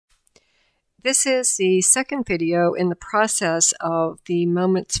This is the second video in the process of the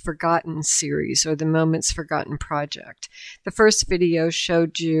Moments Forgotten series, or the Moments Forgotten project. The first video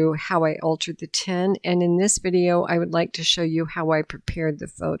showed you how I altered the tin, and in this video I would like to show you how I prepared the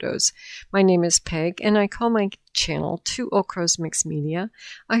photos. My name is Peg, and I call my channel Two Old Crows Mixed Media.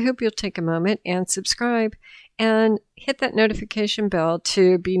 I hope you'll take a moment and subscribe and hit that notification bell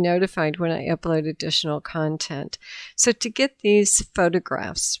to be notified when I upload additional content. So to get these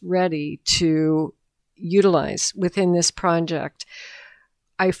photographs ready to utilize within this project,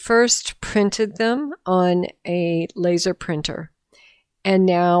 I first printed them on a laser printer. And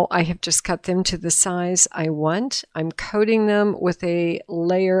now I have just cut them to the size I want. I'm coating them with a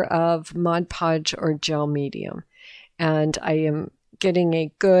layer of Mod Podge or gel medium. And I am getting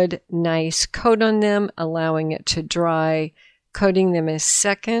a good, nice coat on them, allowing it to dry, coating them a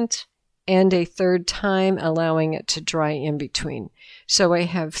second and a third time, allowing it to dry in between. So I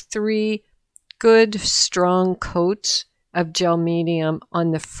have 3 good, strong coats of gel medium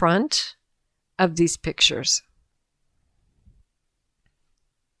on the front of these pictures.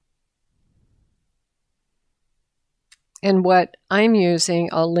 And what I'm using,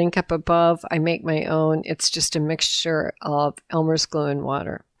 I'll link up above. I make my own. It's just a mixture of Elmer's glue and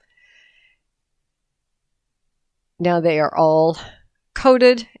water. Now they are all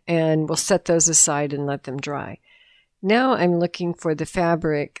coated, and we'll set those aside and let them dry. Now I'm looking for the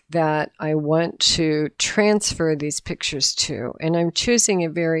fabric that I want to transfer these pictures to, and I'm choosing a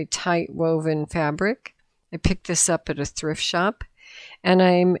very tight woven fabric. I picked this up at a thrift shop, and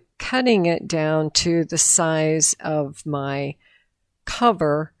I'm cutting it down to the size of my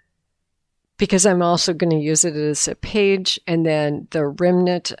cover because I'm also going to use it as a page, and then the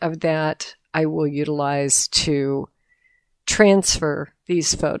remnant of that I will utilize to transfer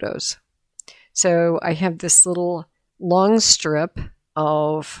these photos. So I have this little long strip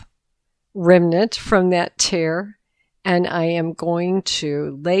of remnant from that tear, and I am going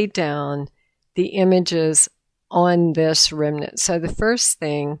to lay down the images on this remnant. So the first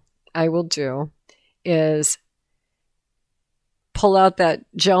thing I will do is pull out that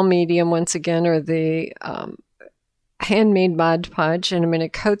gel medium once again, or the handmade Mod Podge, and I'm going to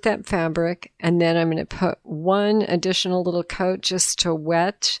coat that fabric, and then I'm going to put one additional little coat just to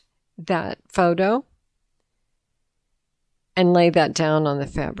wet that photo and lay that down on the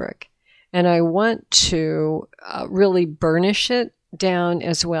fabric. And I want to really burnish it down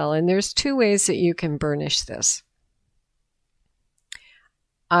as well. And there's 2 ways that you can burnish this.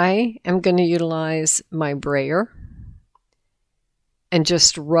 I am going to utilize my brayer and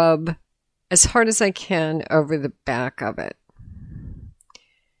just rub as hard as I can over the back of it.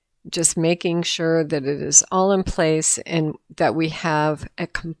 Just making sure that it is all in place and that we have a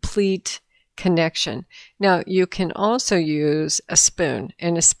complete connection. Now, you can also use a spoon,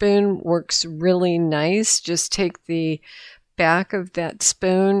 and a spoon works really nice. Just take the back of that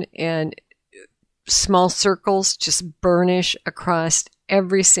spoon and small circles, just burnish across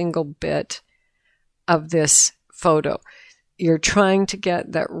every single bit of this photo. You're trying to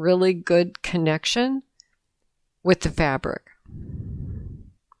get that really good connection with the fabric. And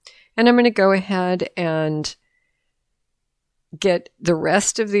I'm going to go ahead and get the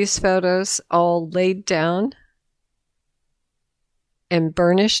rest of these photos all laid down and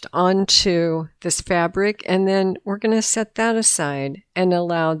burnished onto this fabric, and then we're going to set that aside and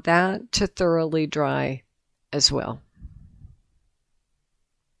allow that to thoroughly dry as well.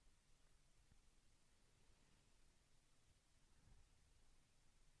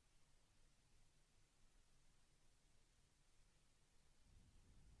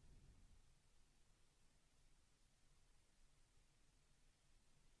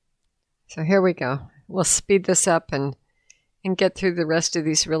 So here we go. We'll speed this up and get through the rest of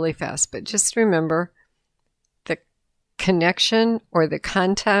these really fast. But just remember, the connection or the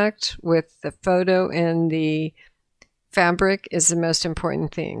contact with the photo and the fabric is the most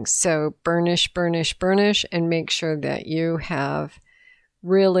important thing. So burnish, burnish, burnish, and make sure that you have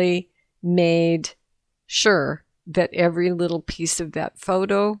really made sure that every little piece of that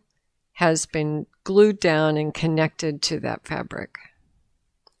photo has been glued down and connected to that fabric.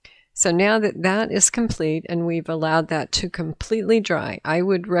 So now that that is complete and we've allowed that to completely dry, I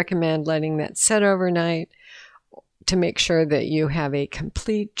would recommend letting that set overnight to make sure that you have a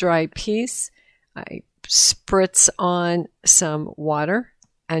complete dry piece. I spritz on some water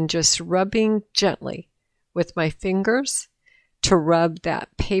and just rubbing gently with my fingers to rub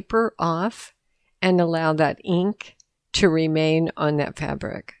that paper off and allow that ink to remain on that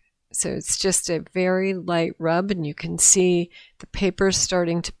fabric. So it's just a very light rub, and you can see the paper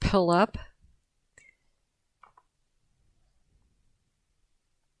starting to pill up.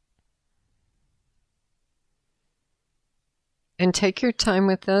 And take your time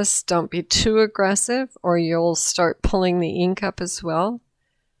with this. Don't be too aggressive or you'll start pulling the ink up as well.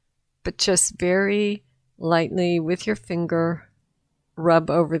 But just very lightly with your finger, rub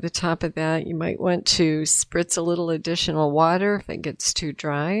over the top of that. You might want to spritz a little additional water if it gets too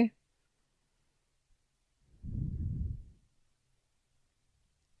dry.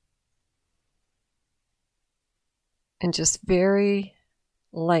 And just very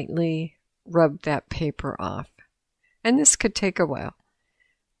lightly rub that paper off. And this could take a while,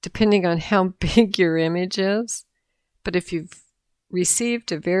 depending on how big your image is. But if you've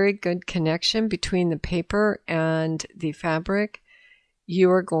received a very good connection between the paper and the fabric, you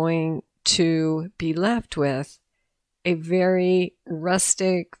are going to be left with a very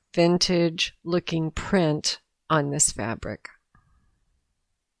rustic, vintage looking print on this fabric.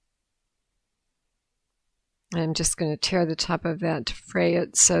 I'm just going to tear the top of that to fray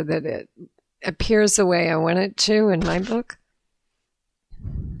it so that it appears the way I want it to in my book.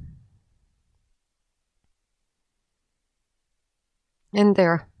 And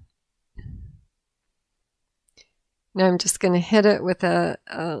there. Now I'm just going to hit it with a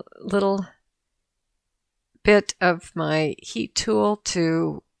little bit of my heat tool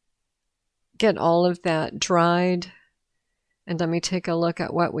to get all of that dried. And let me take a look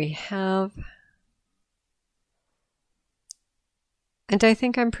at what we have. And I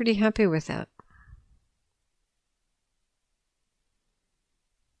think I'm pretty happy with that.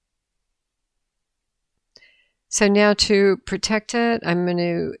 So now to protect it, I'm going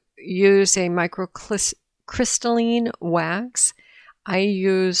to use a microcrystalline wax. I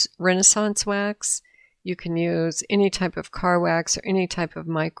use Renaissance wax. You can use any type of car wax or any type of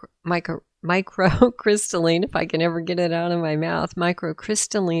microcrystalline, if I can ever get it out of my mouth,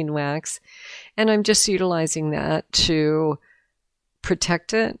 microcrystalline wax. And I'm just utilizing that to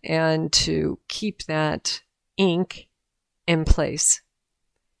protect it and to keep that ink in place.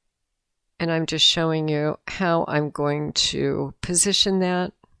 And I'm just showing you how I'm going to position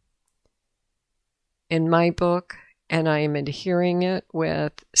that in my book, and I am adhering it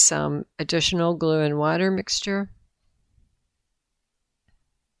with some additional glue and water mixture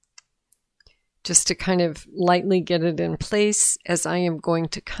just to kind of lightly get it in place, as I am going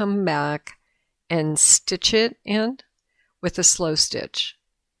to come back and stitch it in with a slow stitch.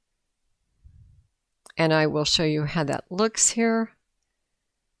 And I will show you how that looks here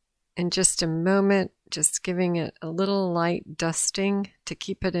in just a moment, just giving it a little light dusting to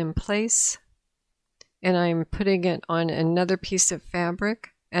keep it in place. And I'm putting it on another piece of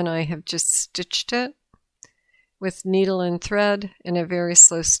fabric, and I have just stitched it with needle and thread in a very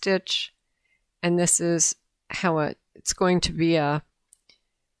slow stitch. And this is how it's going to be a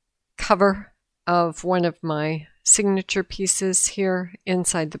cover of one of my signature pieces here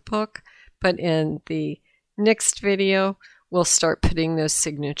inside the book. But in the next video, we'll start putting those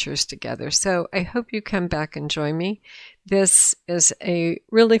signatures together. So I hope you come back and join me. This is a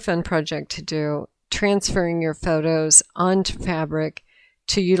really fun project to do, transferring your photos onto fabric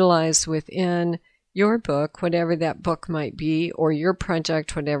to utilize within your book, whatever that book might be, or your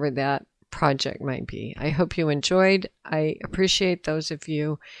project, whatever that project might be. I hope you enjoyed. I appreciate those of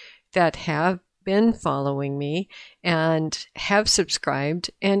you that have been following me and have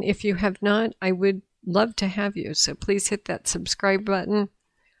subscribed. And if you have not, I would love to have you. So please hit that subscribe button.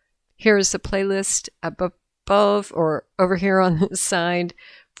 Here is the playlist above or over here on the side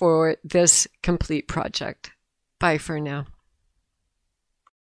for this complete project. Bye for now.